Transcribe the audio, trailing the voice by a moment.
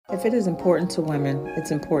If it is important to women,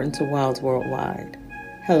 it's important to Wilds Worldwide.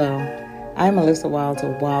 Hello, I'm Alyssa Wilds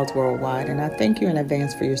of Wilds Worldwide, and I thank you in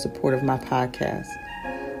advance for your support of my podcast.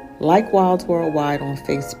 Like Wilds Worldwide on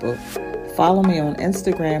Facebook, follow me on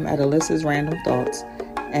Instagram at Alyssa's Random Thoughts,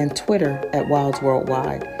 and Twitter at Wilds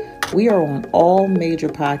Worldwide. We are on all major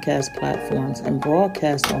podcast platforms and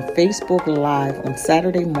broadcast on Facebook Live on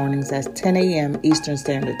Saturday mornings at 10 a.m. Eastern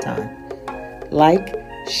Standard Time. Like,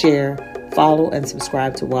 share, follow, and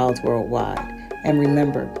subscribe to Wilds Worldwide. And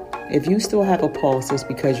remember, if you still have a pulse, it's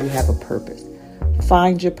because you have a purpose.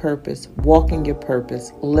 Find your purpose, walk in your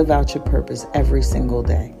purpose, live out your purpose every single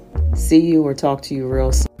day. See you or talk to you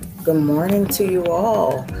real soon. Good morning to you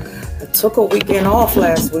all. I took a weekend off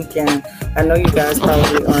last weekend. I know you guys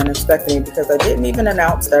probably aren't expecting it because I didn't even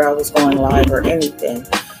announce that I was going live or anything.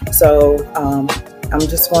 So I'm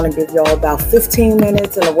just going to give y'all about 15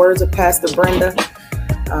 minutes in the words of Pastor Brenda.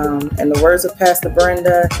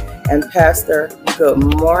 And Pastor, good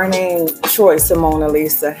morning, Troy Simone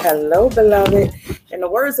Elisa. Hello, beloved. In the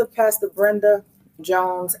words of Pastor Brenda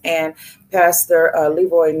Jones and Pastor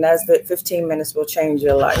Leroy Nesbitt, 15 minutes will change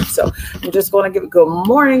your life. So I'm just going to give a good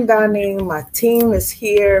morning, Donnie. My team is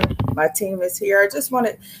here. I just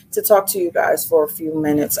wanted to talk to you guys for a few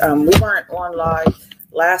minutes. We weren't on live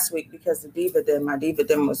last week because my Diva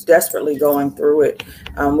Den was desperately going through it.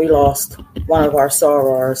 We lost one of our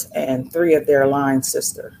sorors and three of their line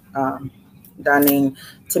sister, Donine,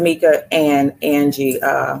 Tamika, and Angie.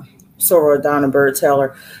 Soror Donna Bird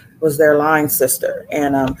Taylor was their line sister.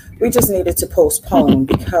 And we just needed to postpone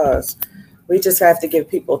because we just have to give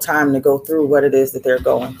people time to go through what it is that they're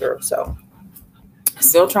going through. So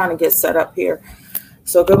still trying to get set up here.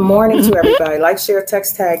 So good morning to everybody. Like, share,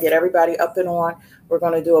 text, tag, get everybody up and on. We're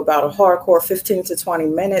going to do about a hardcore 15 to 20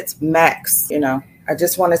 minutes max. I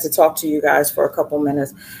just wanted to talk to you guys for a couple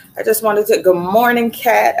minutes. Good morning,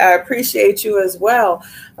 Kat. I appreciate you as well.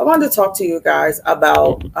 I wanted to talk to you guys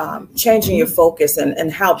about changing your focus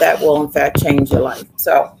and how that will, in fact, change your life.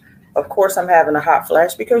 So, of course, I'm having a hot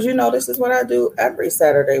flash because, this is what I do every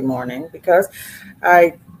Saturday morning because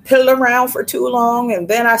I piddle around for too long and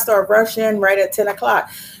then I start rushing right at 10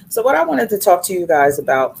 o'clock. So what I wanted to talk to you guys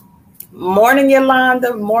about, morning,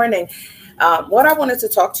 Yolanda, morning. What I wanted to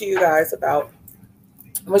talk to you guys about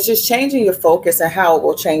was just changing your focus and how it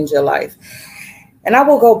will change your life. And I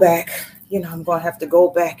will go back. I'm going to have to go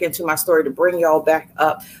back into my story to bring y'all back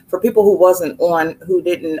up for people who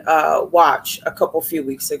didn't watch a few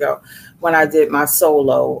weeks ago when I did my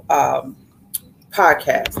solo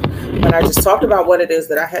podcast, when I just talked about what it is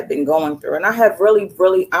that I had been going through. And I have really,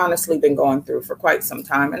 really honestly been going through for quite some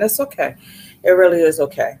time. And it's okay. It really is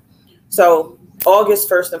okay. So August,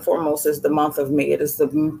 first and foremost, is the month of me. It is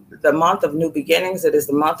the month of new beginnings. It is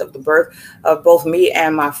the month of the birth of both me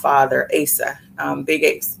and my father, Asa, Big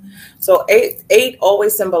Ace. So eight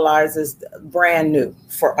always symbolizes brand new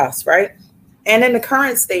for us, right? And in the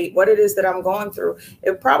current state, what it is that I'm going through,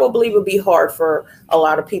 it probably would be hard for a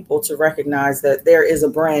lot of people to recognize that there is a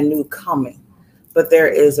brand new coming. But there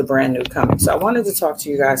is a brand new coming. So I wanted to talk to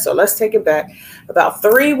you guys. So let's take it back. About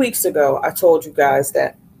 3 weeks ago, I told you guys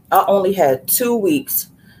that I only had 2 weeks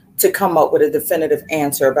to come up with a definitive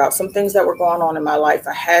answer about some things that were going on in my life.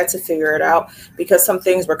 I had to figure it out because some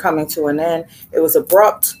things were coming to an end. It was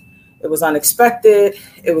abrupt. It was unexpected.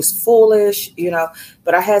 It was foolish,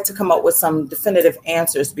 but I had to come up with some definitive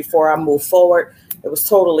answers before I moved forward. It was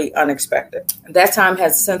totally unexpected. That time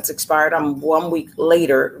has since expired. I'm 1 week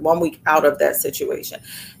out of that situation.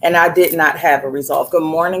 And I did not have a resolve. Good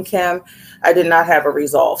morning, Kim. I did not have a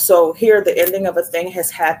resolve. So here the ending of a thing has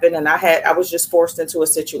happened and I was just forced into a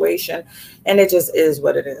situation and it just is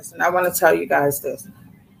what it is. And I want to tell you guys this,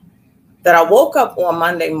 that I woke up on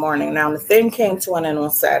Monday morning. Now the thing came to an end on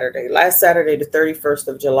last Saturday, the 31st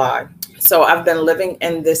of July. So I've been living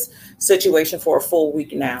in this situation for a full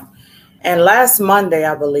week now. And last Monday,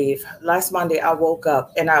 I woke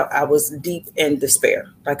up and I was deep in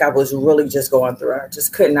despair. Like I was really just going through it. I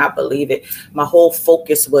just could not believe it. My whole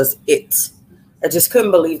focus was it. I just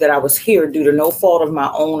couldn't believe that I was here due to no fault of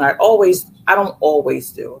my own. I don't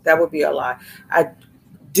always do. That would be a lie. I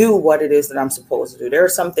do what it is that I'm supposed to do. There are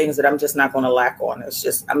some things that I'm just not going to lack on.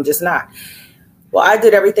 I'm just not. Well, I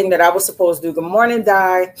did everything that I was supposed to do. Good morning,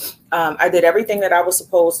 Di. I did everything that I was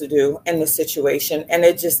supposed to do in this situation, and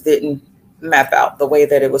it just didn't map out the way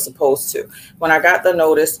that it was supposed to. When I got the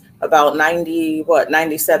notice about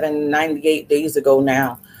 97, 98 days ago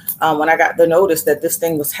now, when I got the notice that this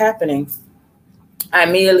thing was happening, I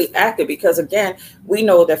immediately acted because, again, we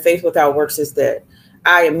know that faith without works is dead.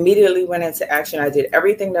 I immediately went into action. I did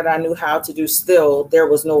everything that I knew how to do. Still, there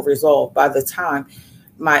was no resolve by the time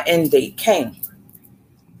my end date came.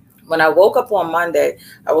 When I woke up on Monday,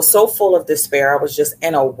 I was so full of despair. I was just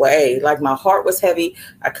in a way, like my heart was heavy.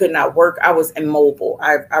 I could not work. I was immobile.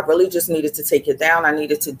 I really just needed to take it down. I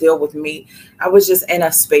needed to deal with me. I was just in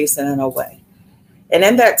a space and in a way. And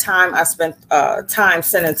in that time, I spent time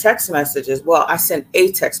sending text messages. Well, I sent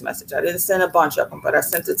a text message. I didn't send a bunch of them, but I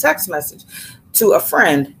sent a text message to a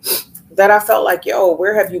friend that I felt like, yo,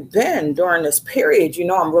 where have you been during this period? You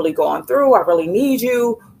know, I'm really going through. I really need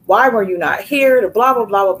you. Why were you not here? To blah, blah,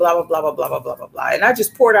 blah, blah, blah, blah, blah, blah, blah, blah, blah, blah. And I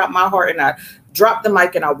just poured out my heart and I dropped the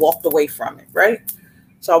mic and I walked away from it. Right.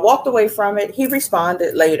 So I walked away from it. He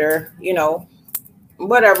responded later, you know,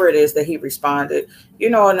 whatever it is that he responded, you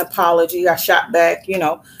know, an apology. I shot back, you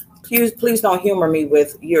know, please don't humor me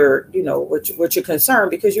with your, you know, what you're concerned,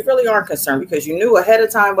 because you really aren't concerned, because you knew ahead of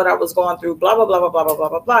time what I was going through, blah, blah, blah, blah, blah, blah, blah,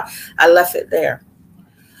 blah, blah. I left it there.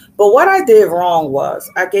 But what I did wrong was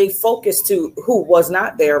I gave focus to who was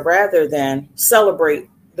not there rather than celebrate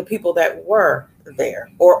the people that were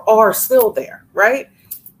there or are still there, right?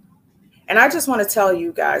 And I just want to tell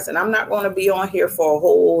you guys, and I'm not going to be on here for a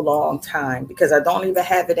whole long time because I don't even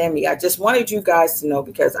have it in me. I just wanted you guys to know,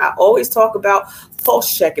 because I always talk about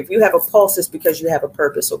pulse check. If you have a pulse, it's because you have a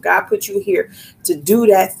purpose. So God put you here to do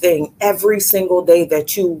that thing every single day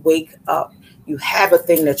that you wake up. You have a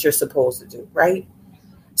thing that you're supposed to do, right?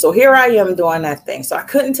 So here I am doing that thing. So I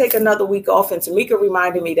couldn't take another week off. And Tamika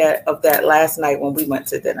reminded me of that last night when we went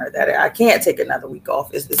to dinner, that I can't take another week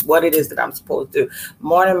off. It's what it is that I'm supposed to do.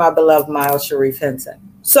 Morning, my beloved Miles Sharif Henson.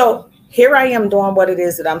 So here I am doing what it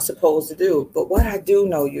is that I'm supposed to do. But what I do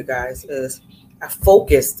know, you guys, is I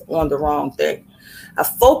focused on the wrong thing. I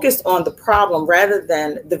focused on the problem rather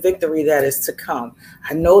than the victory that is to come.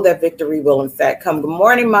 I know that victory will in fact come. Good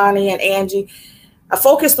morning, Monty and Angie. I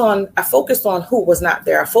focused on who was not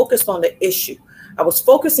there. I focused on the issue. I was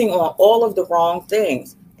focusing on all of the wrong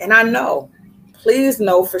things. And I know, please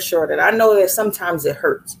know for sure that I know that sometimes it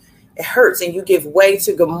hurts. It hurts and you give way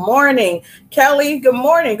to, good morning, Kelly. Good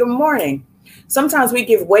morning. Good morning. Sometimes we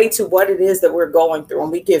give way to what it is that we're going through,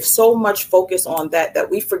 and we give so much focus on that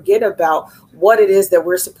we forget about what it is that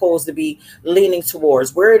we're supposed to be leaning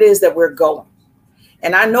towards, where it is that we're going.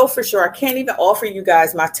 And I know for sure I can't even offer you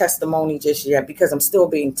guys my testimony just yet because I'm still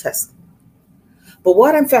being tested. But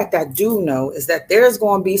what in fact I do know is that there's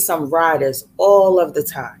going to be some riders all of the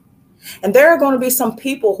time. And there are going to be some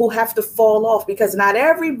people who have to fall off, because not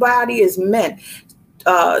everybody is meant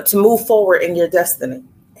to move forward in your destiny.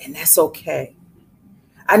 And that's okay.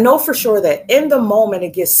 I know for sure that in the moment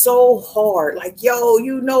it gets so hard. Like, yo,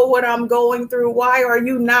 you know what I'm going through. Why are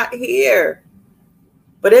you not here?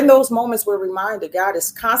 But in those moments, we're reminded, God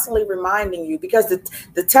is constantly reminding you, because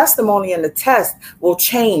the testimony and the test will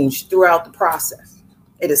change throughout the process.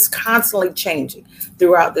 It is constantly changing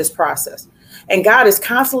throughout this process. And God is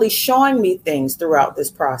constantly showing me things throughout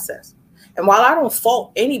this process. And while I don't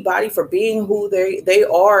fault anybody for being who they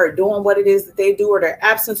are, doing what it is that they do, or their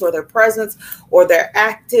absence or their presence or their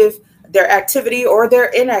activity or their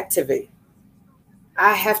inactivity,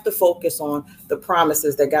 I have to focus on the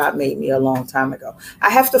promises that God made me a long time ago. I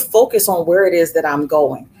have to focus on where it is that I'm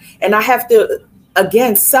going. And I have to,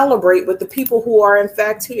 again, celebrate with the people who are in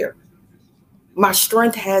fact here. My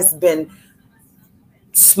strength has been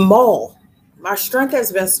small. My strength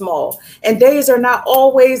has been small. And days are not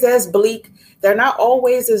always as bleak. They're not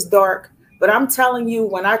always as dark. But I'm telling you,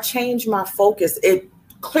 when I changed my focus, it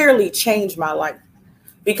clearly changed my life.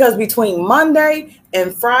 Because between Monday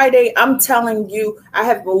and Friday, I'm telling you, I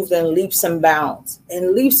have moved in leaps and bounds.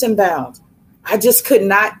 In leaps and bounds. I just could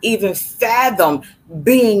not even fathom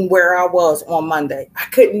being where I was on Monday. I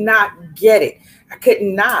could not get it. I could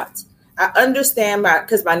not. I understand,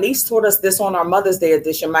 because my niece taught us this on our Mother's Day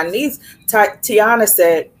edition. My niece, Tiana,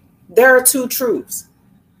 said, there are two truths.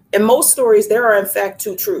 In most stories, there are in fact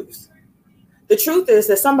two truths. The truth is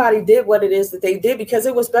that somebody did what it is that they did because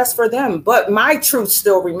it was best for them. But my truth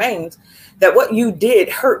still remains that what you did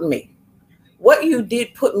hurt me. What you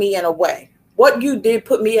did put me in a way. What you did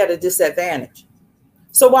put me at a disadvantage.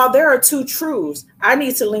 So while there are two truths, I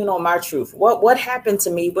need to lean on my truth. What happened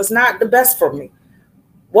to me was not the best for me.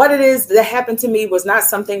 What it is that happened to me was not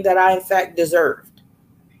something that I in fact deserved.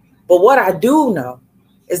 But what I do know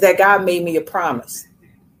is that God made me a promise.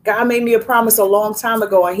 God made me a promise a long time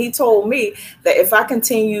ago, and he told me that if I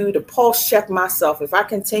continue to pulse check myself, if I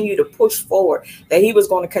continue to push forward, that he was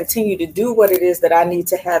going to continue to do what it is that I need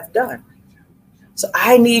to have done. So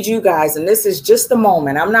I need you guys, and this is just a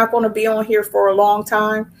moment. I'm not going to be on here for a long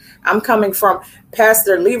time. I'm coming from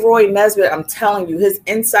Pastor Leroy Nesbitt. I'm telling you, his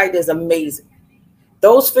insight is amazing.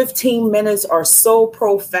 Those 15 minutes are so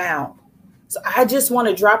profound. So I just want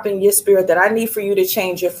to drop in your spirit that I need for you to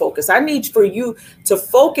change your focus. I need for you to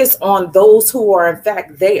focus on those who are in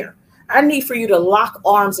fact there. I need for you to lock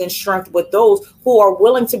arms in strength with those who are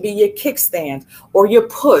willing to be your kickstand or your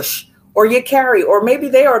push or your carry, or maybe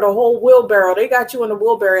they are the whole wheelbarrow. They got you in the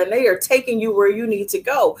wheelbarrow and they are taking you where you need to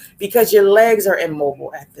go because your legs are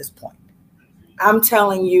immobile at this point. I'm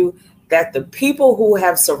telling you that the people who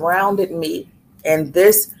have surrounded me in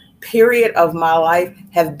this period of my life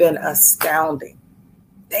have been astounding.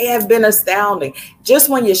 They have been astounding. Just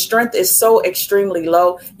when your strength is so extremely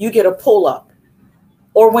low, you get a pull up.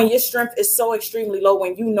 Or when your strength is so extremely low,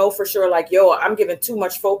 when you know for sure, like, yo, I'm giving too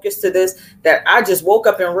much focus to this, that I just woke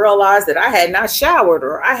up and realized that I had not showered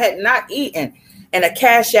or I had not eaten. And a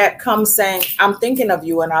Cash App comes saying, I'm thinking of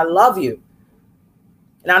you and I love you.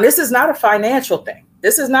 Now, this is not a financial thing.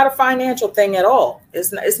 This is not a financial thing at all.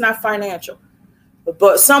 It's not financial.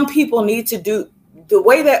 But some people need to do the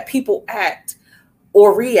way that people act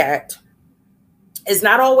or react is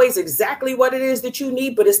not always exactly what it is that you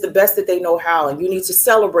need, but it's the best that they know how. And you need to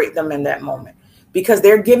celebrate them in that moment because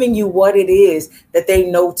they're giving you what it is that they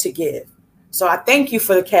know to give. So I thank you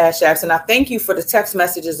for the Cash Apps and I thank you for the text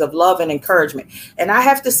messages of love and encouragement. And I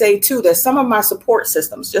have to say, too, that some of my support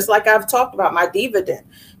systems, just like I've talked about my dividend,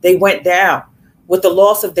 they went down with the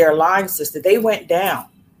loss of their line sister. They went down.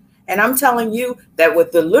 And I'm telling you that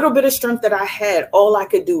with the little bit of strength that I had, all I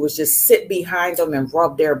could do was just sit behind them and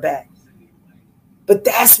rub their back. But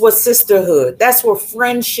that's what sisterhood, that's what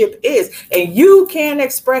friendship is. And you can't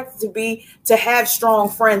expect to have strong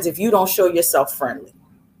friends if you don't show yourself friendly.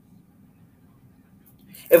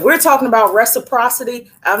 If we're talking about reciprocity,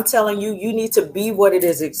 I'm telling you, you need to be what it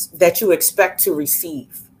is that you expect to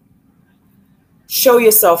receive. Show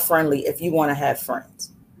yourself friendly if you want to have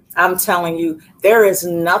friends. I'm telling you, there is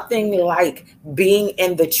nothing like being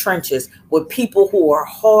in the trenches with people who are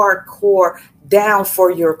hardcore down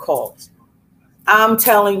for your cause. I'm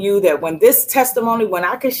telling you that when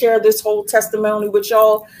I can share this whole testimony with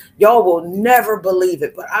y'all will never believe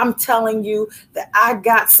it. But I'm telling you that I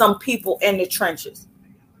got some people in the trenches.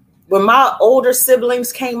 When my older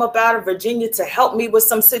siblings came up out of Virginia to help me with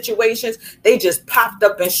some situations, they just popped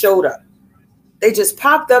up and showed up. They just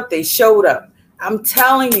popped up, they showed up. I'm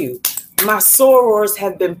telling you, my sorors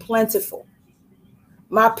have been plentiful.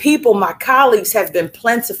 My people, my colleagues have been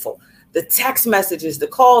plentiful. The text messages, the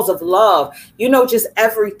calls of love, just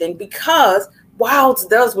everything, because Wilds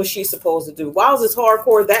does what she's supposed to do. Wilds is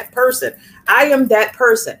hardcore, that person. I am that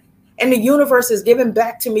person. And the universe is giving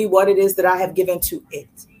back to me what it is that I have given to it.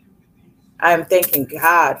 I am thanking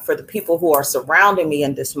God for the people who are surrounding me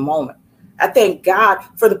in this moment. I thank God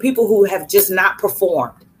for the people who have just not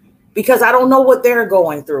performed, because I don't know what they're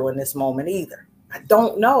going through in this moment either. I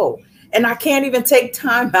don't know. And I can't even take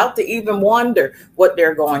time out to even wonder what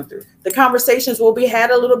they're going through. The conversations will be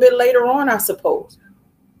had a little bit later on, I suppose.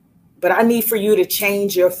 But I need for you to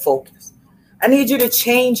change your focus. I need you to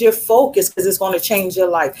change your focus because it's going to change your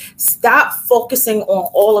life. Stop focusing on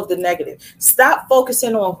all of the negative. Stop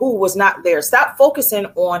focusing on who was not there. Stop focusing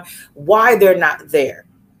on why they're not there.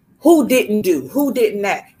 Who didn't do, who didn't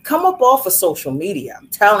act. Come up off of social media, I'm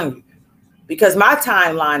telling you, because my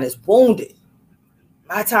timeline is wounded.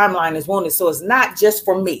 My timeline is wounded. So it's not just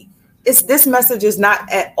for me. This message is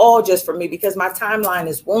not at all just for me because my timeline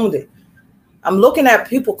is wounded. I'm looking at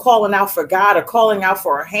people calling out for God or calling out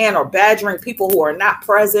for a hand or badgering people who are not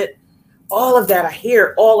present. All of that, I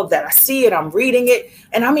hear all of that. I see it. I'm reading it.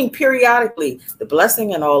 And I mean, periodically, the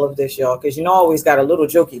blessing in all of this, y'all, because I always got a little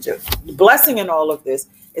jokey joke. The blessing in all of this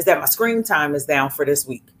is that my screen time is down for this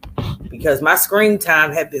week because my screen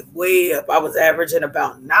time had been way up. I was averaging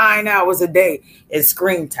about 9 hours a day in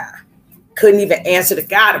screen time. Couldn't even answer to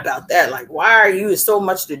God about that. Like, why are you so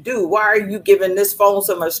much to do? Why are you giving this phone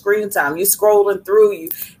so much screen time? You scrolling through, you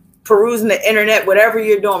perusing the internet, whatever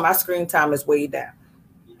you're doing, my screen time is way down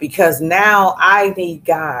because now I need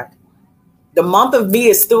God. The month of me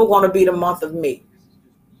is still going to be the month of me.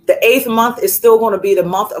 The 8th month is still going to be the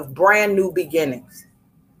month of brand new beginnings.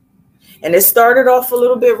 And it started off a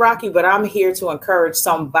little bit rocky, but I'm here to encourage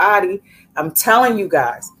somebody. I'm telling you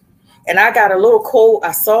guys. And I got a little quote.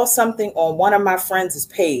 I saw something on one of my friends'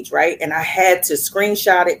 page, right? And I had to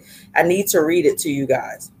screenshot it. I need to read it to you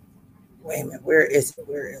guys. Wait a minute. Where is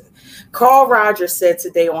it? Carl Rogers said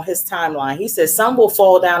today on his timeline, he said, some will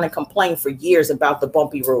fall down and complain for years about the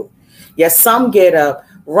bumpy road. Yet some get up,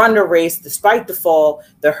 run the race despite the fall,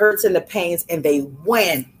 the hurts and the pains, and they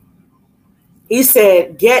win. He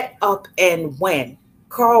said, get up and win.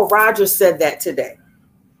 Carl Rogers said that today.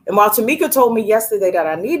 And while Tamika told me yesterday that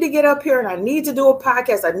I need to get up here and I need to do a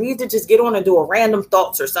podcast, I need to just get on and do a random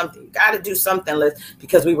thoughts or something. You got to do something, Liz,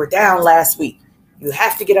 because we were down last week. You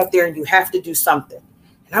have to get up there and you have to do something.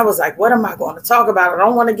 And I was like, what am I going to talk about? I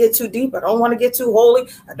don't want to get too deep. I don't want to get too holy.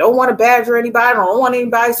 I don't want to badger anybody. I don't want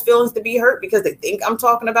anybody's feelings to be hurt because they think I'm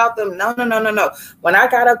talking about them. No. When I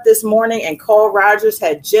got up this morning and Carl Rogers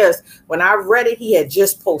when I read it, he had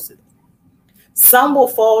just posted it. Some will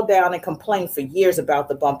fall down and complain for years about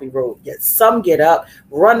the bumpy road, yet some get up,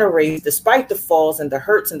 run a race despite the falls and the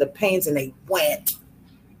hurts and the pains, and they win.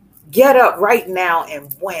 Get up right now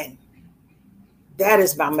and win. That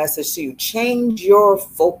is my message to you. Change your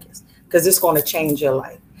focus because it's going to change your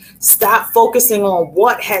life. Stop focusing on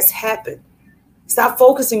what has happened. Stop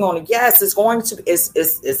focusing on it. Yes, it's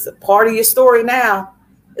a part of your story now.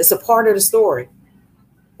 It's a part of the story.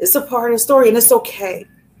 It's a part of the story, and it's okay.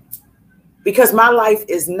 Because my life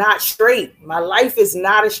is not straight. My life is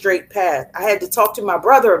not a straight path. I had to talk to my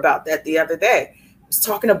brother about that the other day. I was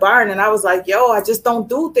talking to Byron and I was like, yo, I just don't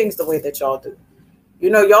do things the way that y'all do. You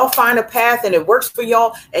know, y'all find a path and it works for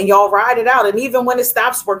y'all and y'all ride it out. And even when it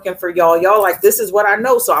stops working for y'all like, this is what I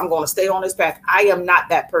know. So I'm going to stay on this path. I am not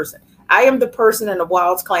that person. I am the person in the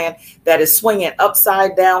Wilds clan that is swinging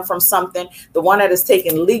upside down from something. The one that is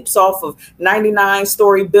taking leaps off of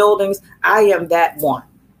 99-story buildings. I am that one.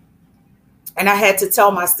 And I had to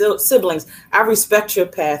tell my siblings, I respect your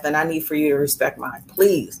path and I need for you to respect mine.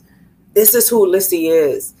 Please. This is who Lissy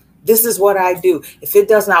is. This is what I do. If it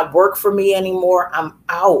does not work for me anymore, I'm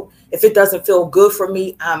out. If it doesn't feel good for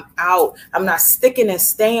me, I'm out. I'm not sticking and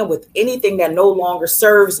staying with anything that no longer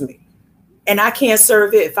serves me. And I can't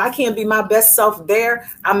serve it. If I can't be my best self there,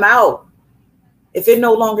 I'm out. If it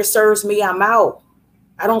no longer serves me, I'm out.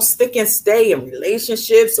 I don't stick and stay in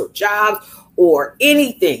relationships or jobs or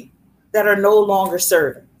anything that are no longer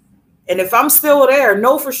serving. And if I'm still there,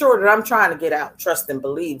 know for sure that I'm trying to get out. Trust and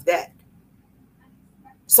believe that.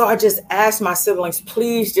 So I just asked my siblings,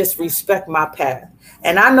 please just respect my path.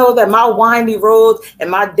 And I know that my windy roads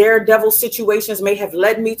and my daredevil situations may have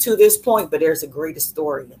led me to this point, but there's a greater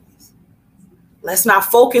story in this. Let's not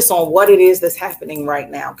focus on what it is that's happening right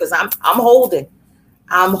now, because I'm holding.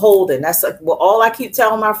 That's all I keep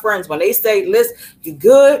telling my friends when they say, Liz, you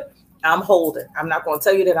good? I'm holding. I'm not going to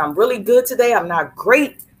tell you that I'm really good today. I'm not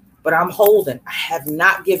great, but I'm holding. I have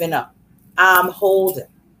not given up. I'm holding.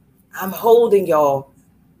 I'm holding, y'all.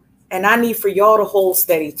 And I need for y'all to hold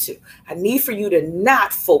steady too. I need for you to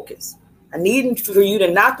not focus. I need for you to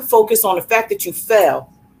not focus on the fact that you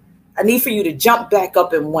fell. I need for you to jump back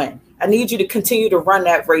up and win. I need you to continue to run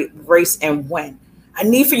that race and win. I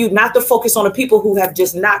need for you not to focus on the people who have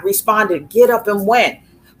just not responded. Get up and win.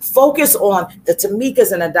 Focus on the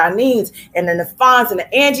Tamikas and the Donines and the Nafans and the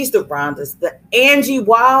Angies, the Rhondas, the Angie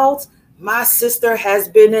Wilds. My sister has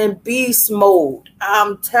been in beast mode.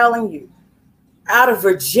 I'm telling you, out of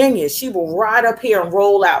Virginia, she will ride up here and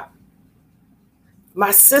roll out. My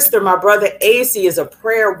sister, my brother AC is a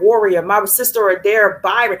prayer warrior. My sister Adair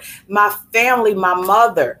Byron, my family, my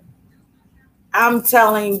mother. I'm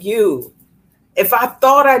telling you, if I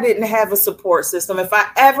thought I didn't have a support system, if I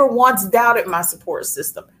ever once doubted my support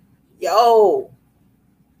system,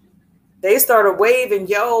 they started waving,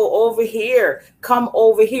 over here, come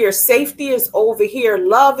over here. Safety is over here.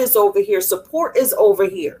 Love is over here. Support is over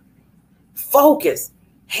here. Focus.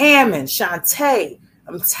 Hammond, Shantae.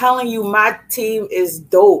 I'm telling you, my team is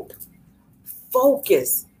dope.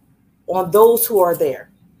 Focus on those who are there.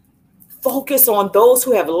 Focus on those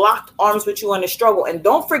who have locked arms with you in the struggle. And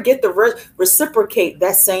don't forget to reciprocate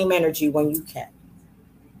that same energy when you can.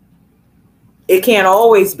 It can't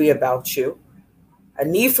always be about you. I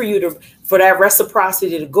need for you for that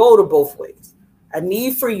reciprocity to go to both ways. I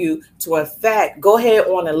need for you to, in fact, go ahead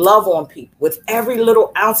on and love on people with every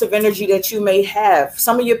little ounce of energy that you may have.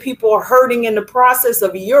 Some of your people are hurting in the process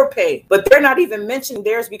of your pain, but they're not even mentioning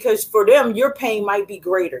theirs because for them, your pain might be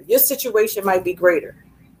greater. Your situation might be greater.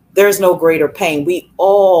 There's no greater pain. We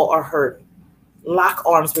all are hurting. Lock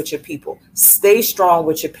arms with your people. Stay strong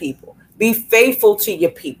with your people. Be faithful to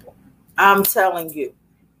your people. I'm telling you.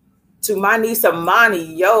 To my niece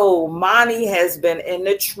Amani, Mani has been in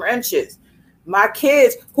the trenches. My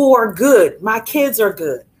kids who are good, my kids are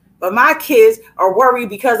good. But my kids are worried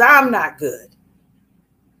because I'm not good.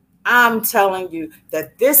 I'm telling you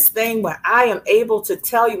that this thing, when I am able to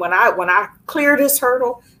tell you, when I clear this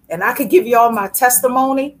hurdle and I could give you all my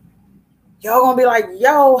testimony, y'all gonna be like,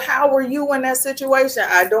 how were you in that situation?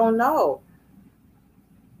 I don't know.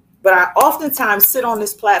 But I oftentimes sit on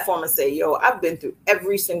this platform and say, I've been through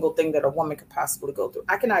every single thing that a woman could possibly go through.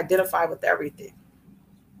 I can identify with everything.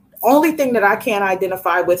 Only thing that I can't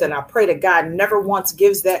identify with, and I pray that God never once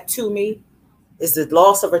gives that to me, is the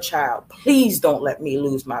loss of a child. Please don't let me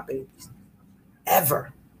lose my babies.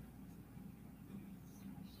 Ever.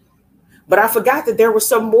 But I forgot that there were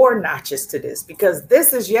some more notches to this, because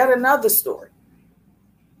this is yet another story.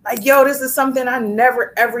 Like, yo, this is something I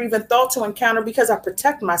never, ever even thought to encounter, because I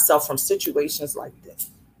protect myself from situations like this.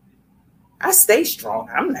 I stay strong.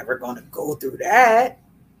 I'm never going to go through that.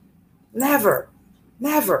 Never.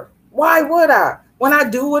 Why would I? When I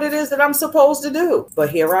do what it is that I'm supposed to do. But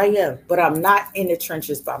here I am. But I'm not in the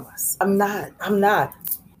trenches by myself. I'm not.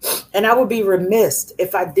 And I would be remiss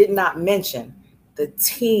if I did not mention the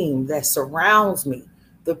team that surrounds me,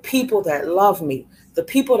 the people that love me, the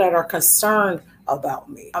people that are concerned about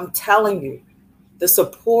me. I'm telling you, the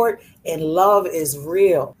support and love is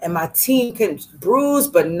real. And my team can bruise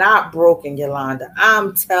but not broken, Yolanda.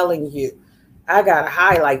 I'm telling you. I got to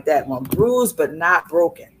highlight that one. Bruised but not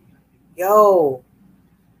broken. Yo,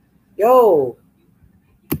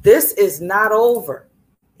 this is not over.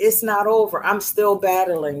 It's not over. I'm still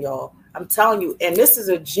battling, y'all. I'm telling you. And this is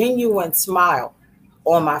a genuine smile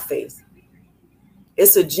on my face.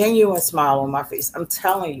 It's a genuine smile on my face. I'm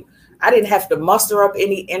telling you. I didn't have to muster up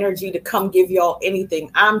any energy to come give y'all anything.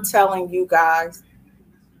 I'm telling you guys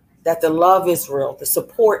that the love is real. The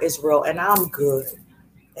support is real. And I'm good.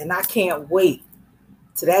 And I can't wait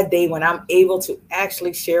to that day when I'm able to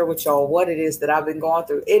actually share with y'all what it is that I've been going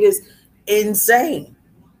through. It is insane.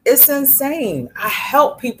 It's insane. I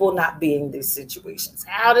help people not be in these situations.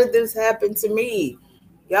 How did this happen to me?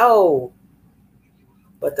 Yo.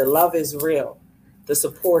 But the love is real. The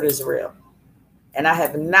support is real. And I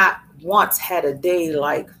have not once had a day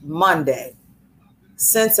like Monday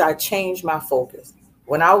since I changed my focus.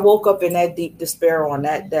 When I woke up in that deep despair on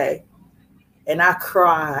that day, and I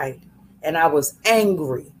cried, and I was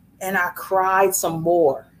angry, and I cried some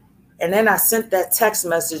more. And then I sent that text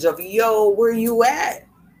message of, yo, where you at?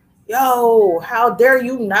 Yo, how dare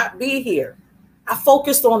you not be here? I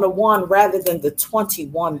focused on the one rather than the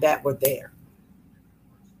 21 that were there.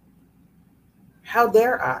 How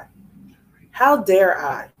dare I? How dare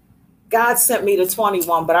I? God sent me the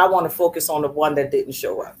 21, but I want to focus on the one that didn't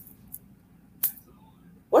show up.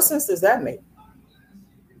 What sense does that make?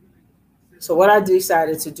 So what I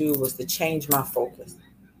decided to do was to change my focus.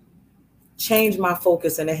 Change my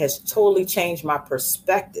focus, and it has totally changed my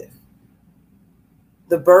perspective.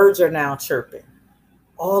 The birds are now chirping.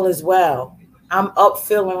 All is well. I'm up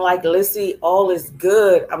feeling like, Lissy, all is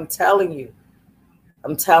good. I'm telling you.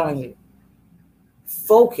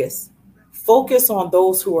 Focus. Focus on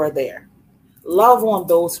those who are there. Love on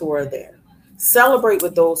those who are there. Celebrate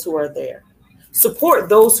with those who are there. Support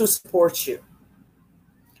those who support you.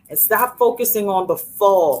 And stop focusing on the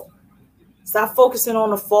fall. Stop focusing on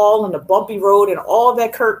the fall and the bumpy road and all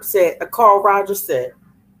that Carl Rogers said.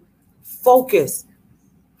 Focus.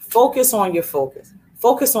 Focus on your focus.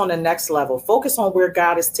 Focus on the next level. Focus on where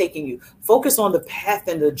God is taking you. Focus on the path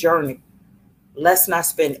and the journey. Let's not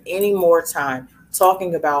spend any more time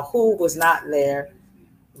talking about who was not there,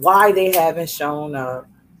 why they haven't shown up.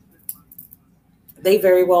 They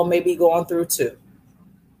very well may be going through too.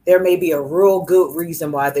 There may be a real good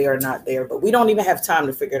reason why they are not there, but we don't even have time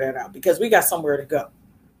to figure that out because we got somewhere to go.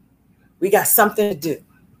 We got something to do.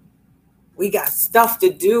 We got stuff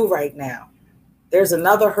to do right now. There's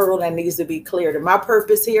another hurdle that needs to be cleared. And my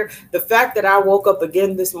purpose here, the fact that I woke up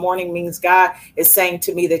again this morning means God is saying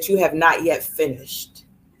to me that you have not yet finished.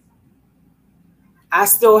 I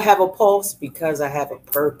still have a pulse because I have a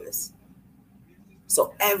purpose.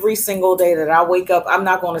 So every single day that I wake up, I'm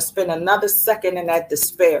not going to spend another second in that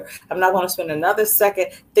despair. I'm not going to spend another second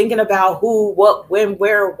thinking about who, what, when,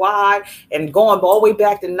 where, why, and going all the way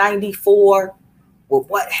back to 94 with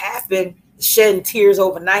what happened, shedding tears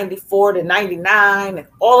over 94 to 99 and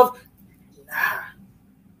all of,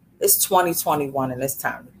 it's 2021 and it's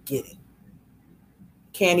time to get it.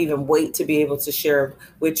 Can't even wait to be able to share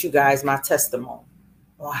with you guys my testimony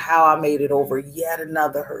on how I made it over yet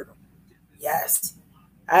another hurdle. Yes,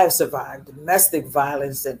 I have survived domestic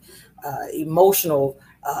violence and emotional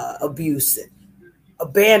abuse and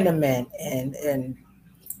abandonment and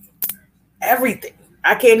everything.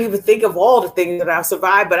 I can't even think of all the things that I've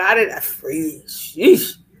survived, but I didn't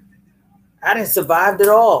survive it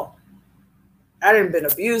all. I didn't been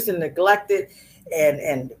abused and neglected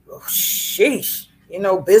and sheesh,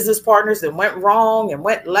 business partners that went wrong and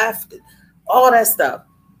went left and all that stuff.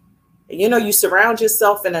 You surround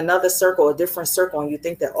yourself in another circle, a different circle, and you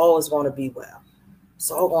think that all is going to be well.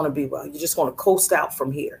 It's all going to be well. You're just going to coast out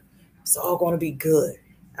from here. It's all going to be good.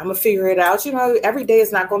 I'm gonna figure it out. Every day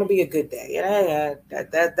is not going to be a good day.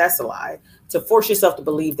 And that's a lie. To force yourself to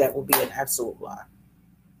believe that will be an absolute lie.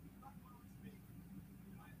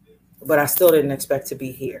 But I still didn't expect to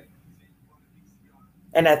be here.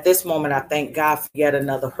 And at this moment, I thank God for yet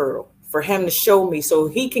another hurdle, for him to show me so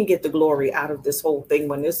he can get the glory out of this whole thing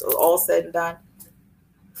when this is all said and done.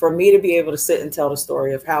 For me to be able to sit and tell the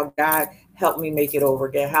story of how God helped me make it over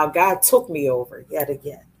again, how God took me over yet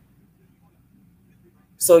again.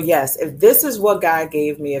 So yes, if this is what God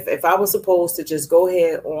gave me, if I was supposed to just go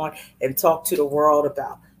ahead on and talk to the world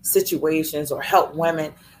about situations or help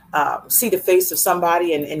women see the face of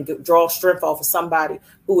somebody and draw strength off of somebody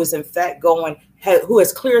who is in fact who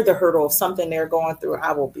has cleared the hurdle of something they're going through,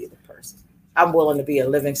 I will be the person. I'm willing to be a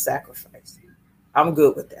living sacrifice. I'm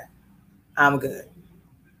good with that. I'm good.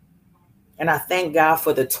 And I thank God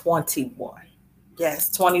for the 21.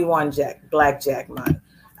 Yes, 21 blackjack money.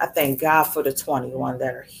 I thank God for the 21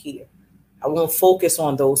 that are here. I won't focus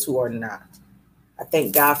on those who are not. I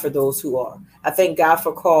thank God for those who are. I thank God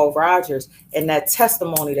for Carl Rogers and that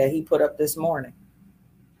testimony that he put up this morning.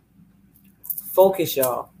 Focus,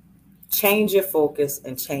 y'all. Change your focus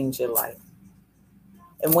and change your life.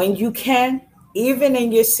 And when you can, even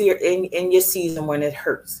in your season when it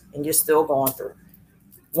hurts and you're still going through,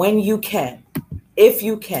 when you can, if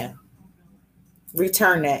you can,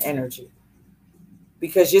 return that energy.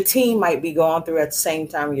 Because your team might be going through at the same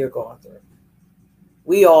time you're going through.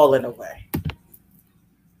 We all in a way.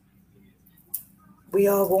 We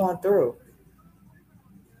all going through.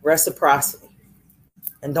 Reciprocity.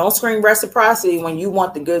 And don't scream reciprocity when you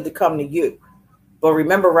want the good to come to you. But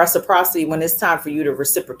remember reciprocity when it's time for you to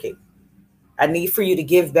reciprocate. I need for you to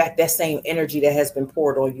give back that same energy that has been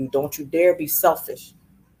poured on you. Don't you dare be selfish.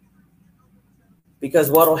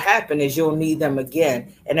 Because what will happen is you'll need them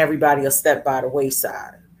again and everybody will step by the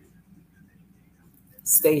wayside.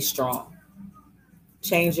 Stay strong.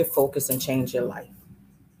 Change your focus and change your life.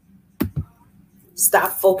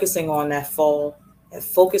 Stop focusing on that fall and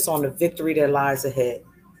focus on the victory that lies ahead.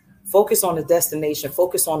 Focus on the destination.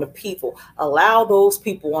 Focus on the people. Allow those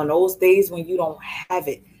people on those days when you don't have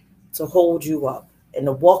it to hold you up and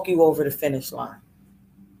to walk you over the finish line.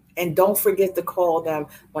 And don't forget to call them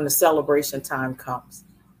when the celebration time comes.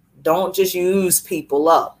 Don't just use people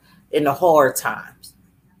up in the hard times,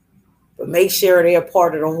 but make sure they're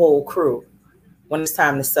part of the whole crew when it's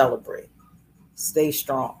time to celebrate. Stay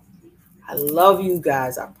strong. I love you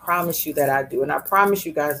guys. I promise you that I do. And I promise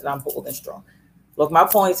you guys that I'm holding strong. Look, my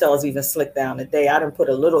ponytail is even slicked down today. I done put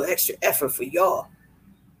a little extra effort for y'all.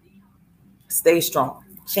 Stay strong.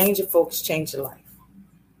 Change your focus. Change your life.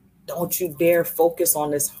 Don't you dare focus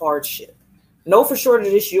on this hardship. Know for sure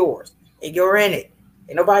that it's yours and you're in it.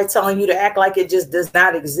 Ain't nobody telling you to act like it just does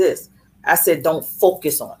not exist. I said, don't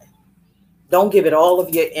focus on it. Don't give it all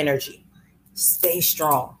of your energy. Stay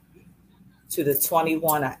strong. To the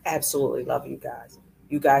 21, I absolutely love you guys.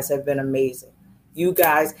 You guys have been amazing. You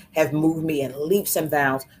guys have moved me in leaps and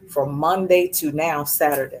bounds from Monday to now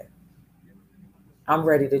Saturday. I'm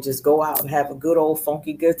ready to just go out and have a good old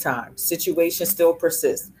funky good time. Situation still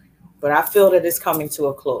persists, but I feel that it's coming to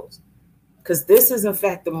a close because this is in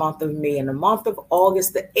fact the month of me, and the month of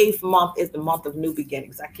August, the 8th month, is the month of new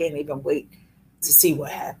beginnings. I can't even wait to see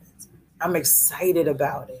what happens. I'm excited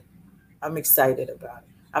about it. I'm excited about it.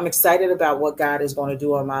 I'm excited about what God is going to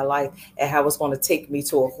do in my life and how it's going to take me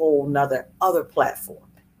to a whole other platform.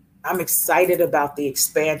 I'm excited about the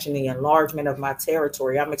expansion, the enlargement of my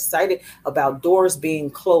territory. I'm excited about doors being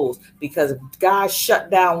closed because if God shut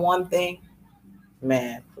down one thing,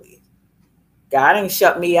 man, please. God ain't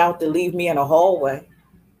shut me out to leave me in a hallway.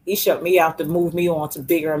 He shut me out to move me on to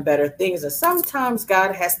bigger and better things. And sometimes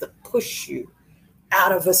God has to push you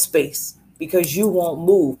out of a space because you won't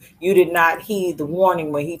move. You did not heed the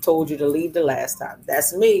warning when he told you to leave the last time.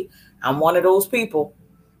 That's me. I'm one of those people.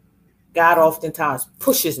 God oftentimes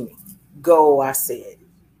pushes me. Go, I said.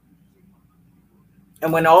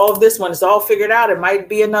 And when when it's all figured out, it might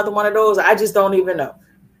be another one of those. I just don't even know.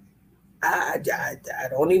 I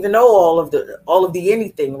don't even know all of the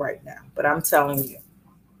anything right now. But I'm telling you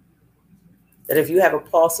that if you have a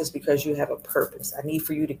pulse, it's because you have a purpose. I need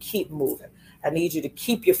for you to keep moving. I need you to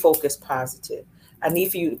keep your focus positive. I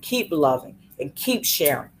need for you to keep loving and keep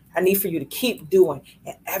sharing. I need for you to keep doing.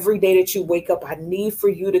 And every day that you wake up, I need for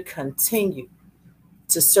you to continue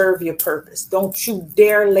to serve your purpose. Don't you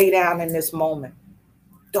dare lay down in this moment.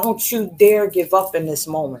 Don't you dare give up in this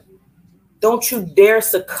moment. Don't you dare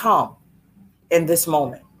succumb in this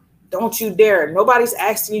moment. Don't you dare. Nobody's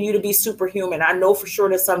asking you to be superhuman. I know for sure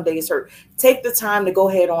that some days hurt. Take the time to go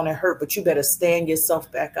ahead on and hurt, but you better stand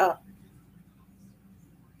yourself back up.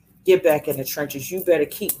 Get back in the trenches. You better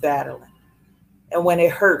keep battling. And when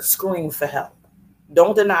it hurts, scream for help.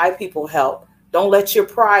 Don't deny people help. Don't let your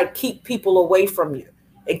pride keep people away from you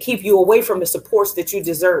and keep you away from the supports that you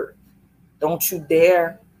deserve. Don't you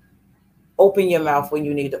dare open your mouth when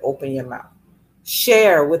you need to open your mouth.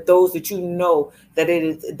 Share with those that you know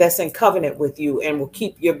that's in covenant with you and will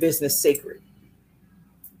keep your business sacred.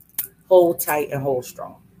 Hold tight and hold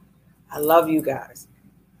strong. I love you guys.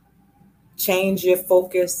 Change your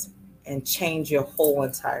focus and change your whole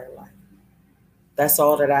entire life. That's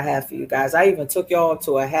all that I have for you guys. I even took y'all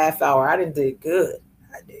to a half hour. I did good.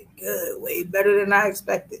 I did good. Way better than I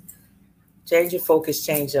expected. Change your focus,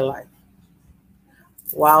 change your life.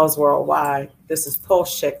 Wiles Worldwide. This is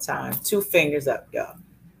pulse check time. 2 fingers up, y'all.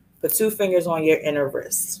 Put 2 fingers on your inner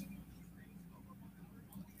wrist.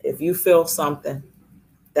 If you feel something,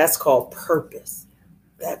 that's called purpose.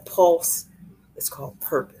 That pulse is called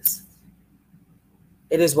purpose.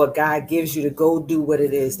 It is what God gives you to go do what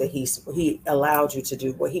it is that he allowed you to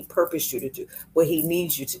do, what he purposed you to do, what he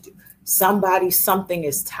needs you to do. Something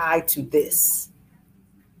is tied to this.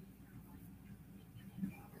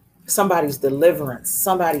 Somebody's deliverance,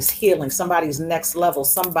 somebody's healing, somebody's next level,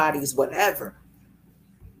 somebody's whatever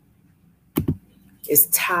is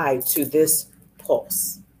tied to this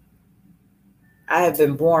pulse. I have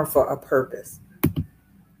been born for a purpose.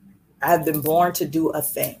 I have been born to do a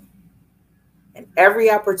thing. And every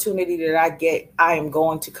opportunity that I get, I am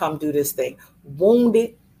going to come do this thing.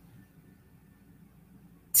 Wounded,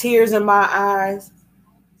 tears in my eyes,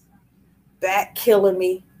 back killing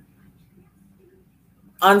me,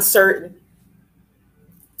 uncertain.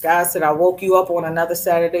 God said, I woke you up on another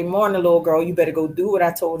Saturday morning, little girl. You better go do what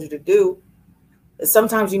I told you to do. And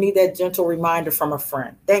sometimes you need that gentle reminder from a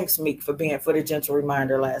friend. Thanks, Meek, for the gentle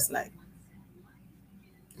reminder last night.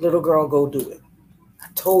 Little girl, go do it. I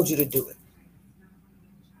told you to do it.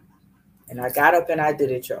 And I got up and I did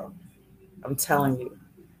it, y'all. I'm telling you.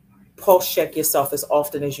 Pulse check yourself as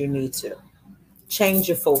often as you need to. Change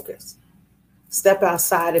your focus. Step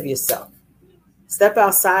outside of yourself. Step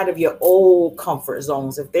outside of your old comfort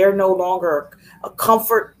zones. If they're no longer a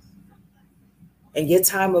comfort in your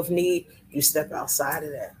time of need, you step outside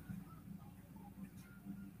of that.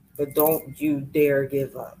 But don't you dare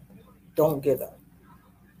give up. Don't give up.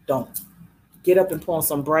 Don't. Get up and pull on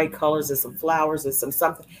some bright colors and some flowers and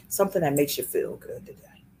something that makes you feel good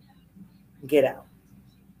today. Get out.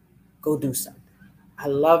 Go do something. I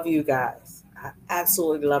love you guys. I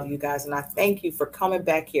absolutely love you guys. And I thank you for coming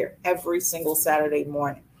back here every single Saturday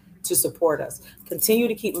morning to support us. Continue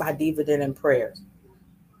to keep my dividend in prayers.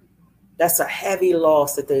 That's a heavy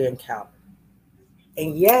loss that they encounter.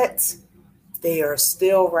 And yet, they are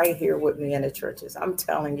still right here with me in the churches. I'm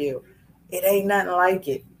telling you, it ain't nothing like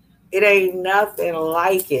it. It ain't nothing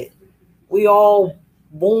like it. We all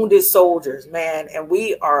wounded soldiers, man. And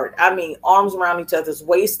we are, arms around each other's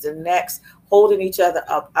waists and necks, holding each other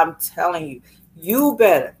up. I'm telling you, you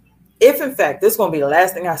better, if in fact, this is going to be the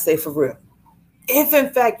last thing I say for real. If in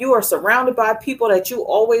fact you are surrounded by people that you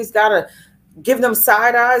always got to give them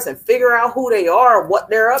side eyes and figure out who they are, what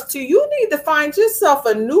they're up to, you need to find yourself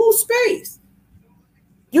a new space.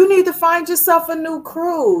 You need to find yourself a new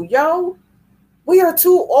crew, yo. We are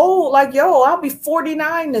too old. Like, I'll be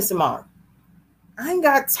 49 this month. I ain't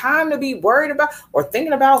got time to be worried about or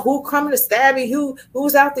thinking about who coming to stab me,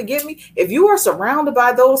 who's out to get me. If you are surrounded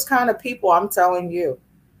by those kind of people, I'm telling you,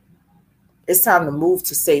 it's time to move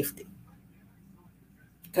to safety.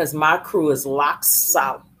 Because my crew is locked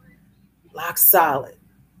solid. Locked solid.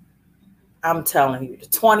 I'm telling you, the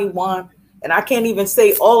 21. And I can't even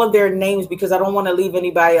say all of their names because I don't want to leave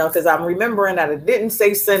anybody else. Because I'm remembering that I didn't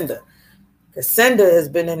say Cinda. Because Cinda has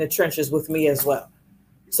been in the trenches with me as well.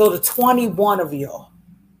 So the 21 of y'all,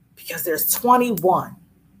 because there's 21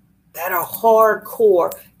 that are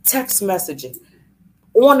hardcore text messaging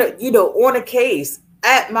on a case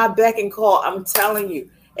at my beck and call. I'm telling you.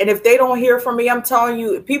 And if they don't hear from me, I'm telling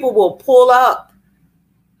you, people will pull up.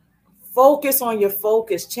 Focus on your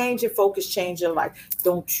focus. Change your focus. Change your life.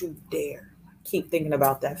 Don't you dare keep thinking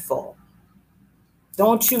about that fall.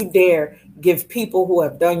 Don't you dare give people who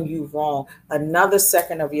have done you wrong another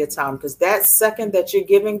second of your time, because that second that you're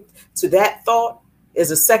giving to that thought is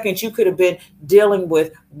a second you could have been dealing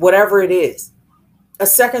with whatever it is. A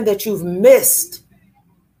second that you've missed.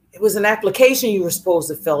 It was an application you were supposed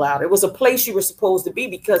to fill out. It was a place you were supposed to be,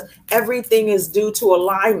 because everything is due to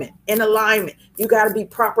alignment. In alignment, you got to be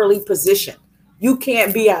properly positioned. You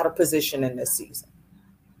can't be out of position in this season.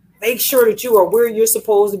 Make sure that you are where you're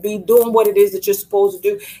supposed to be, doing what it is that you're supposed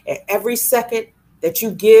to do. And every second that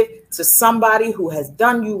you give to somebody who has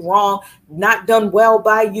done you wrong, not done well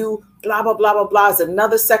by you, blah, blah, blah, blah, blah is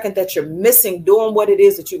another second that you're missing doing what it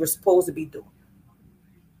is that you were supposed to be doing.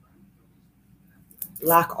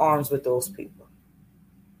 Lock arms with those people.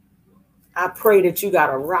 I pray that you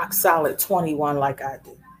got a rock solid 21 like I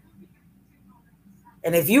do.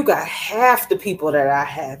 And if you got half the people that I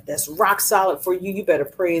have that's rock solid for you, you better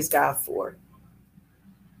praise God for it.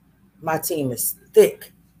 My team is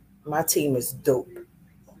thick. My team is dope.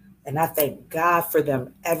 And I thank God for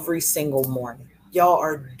them every single morning. Y'all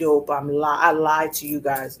are dope. I lied to you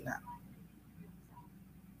guys now.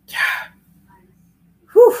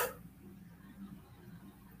 Whew.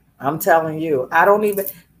 I'm telling you,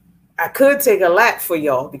 I could take a lap for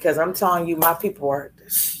y'all because I'm telling you, my people are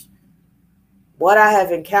what I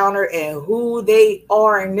have encountered and who they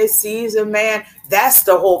are in this season, man.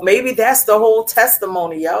 Maybe that's the whole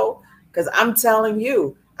testimony, yo. Because I'm telling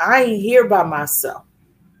you, I ain't here by myself.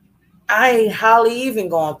 I ain't hardly even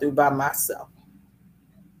going through by myself.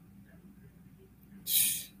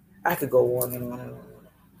 I could go on and on and on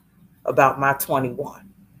about my 21.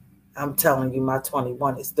 I'm telling you, my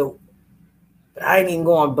 21 is dope. But I ain't even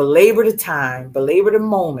going to belabor the time, belabor the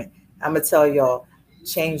moment. I'm going to tell y'all,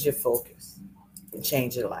 change your focus and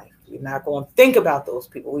change your life. We're not going to think about those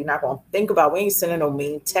people. We're not going to think about, we ain't sending no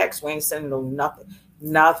mean text. We ain't sending no nothing.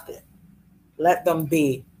 Let them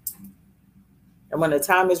be. And when the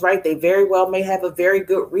time is right, they very well may have a very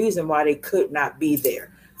good reason why they could not be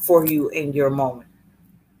there for you in your moment.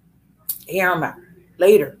 Hear them out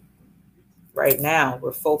later. Right now,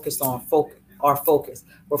 we're focused on our focus.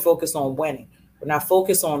 We're focused on winning. We're not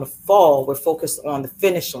focused on the fall. We're focused on the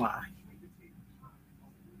finish line.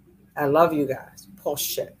 I love you guys.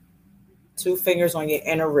 Push it. 2 fingers on your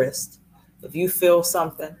inner wrist. If you feel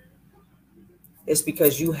something, it's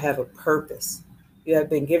because you have a purpose. You have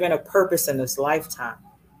been given a purpose in this lifetime.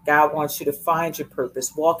 God wants you to find your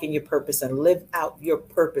purpose, walk in your purpose, and live out your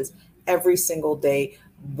purpose every single day,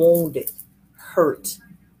 wounded, hurt,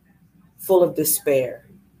 full of despair.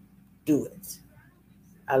 Do it.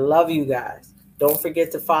 I love you guys. Don't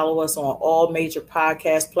forget to follow us on all major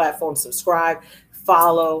podcast platforms. Subscribe,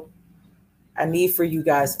 follow. I need for you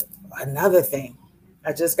guys another thing.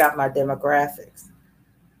 I just got my demographics.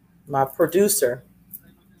 My producer,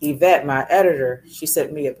 Yvette, my editor, she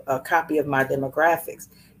sent me a copy of my demographics.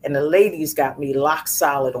 And the ladies got me locked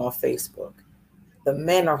solid on Facebook. The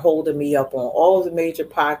men are holding me up on all the major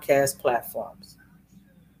podcast platforms.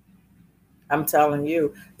 I'm telling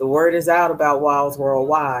you, the word is out about Wilds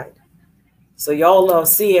Worldwide. So y'all love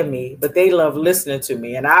seeing me, but they love listening to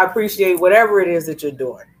me. And I appreciate whatever it is that you're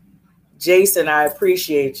doing. Jason, I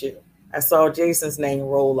appreciate you. I saw Jason's name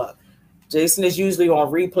roll up. Jason is usually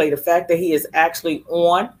on replay. The fact that he is actually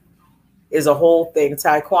on is a whole thing.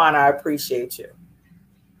 Taekwon, I appreciate you.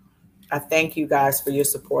 I thank you guys for your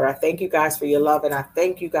support. I thank you guys for your love. And I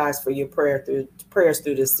thank you guys for your prayers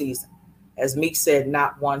through this season. As Meek said,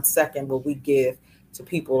 not 1 second will we give to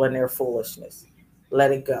people in their foolishness.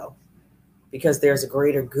 Let it go. Because there's a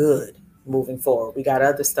greater good moving forward. We got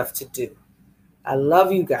other stuff to do. I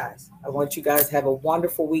love you guys. I want you guys to have a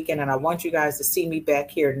wonderful weekend. And I want you guys to see me back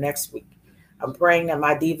here next week. I'm praying that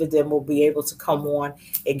my dividend will be able to come on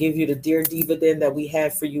and give you the dear dividend that we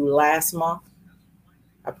had for you last month.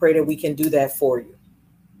 I pray that we can do that for you.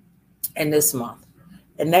 And this month.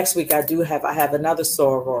 And next week, I have another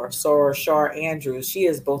soror, Shar Andrews. She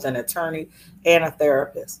is both an attorney and a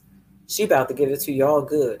therapist. She about to give it to y'all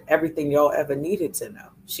good. Everything y'all ever needed to know.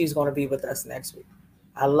 She's going to be with us next week.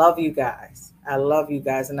 I love you guys. I love you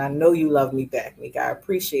guys. And I know you love me back, Meek. I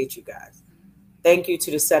appreciate you guys. Thank you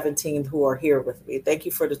to the 17 who are here with me. Thank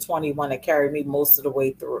you for the 21 that carried me most of the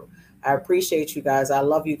way through. I appreciate you guys. I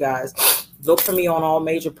love you guys. Look for me on all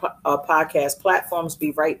major podcast platforms.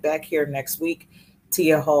 Be right back here next week.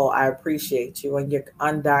 Tia Hall, I appreciate you and your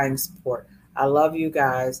undying support. I love you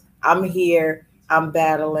guys. I'm here. I'm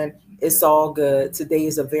battling. It's all good. Today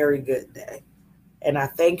is a very good day. And I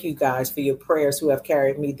thank you guys for your prayers who have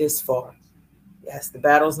carried me this far. Yes, the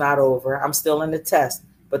battle's not over. I'm still in the test,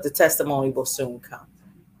 but the testimony will soon come.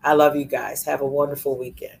 I love you guys. Have a wonderful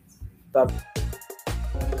weekend. Bye-bye.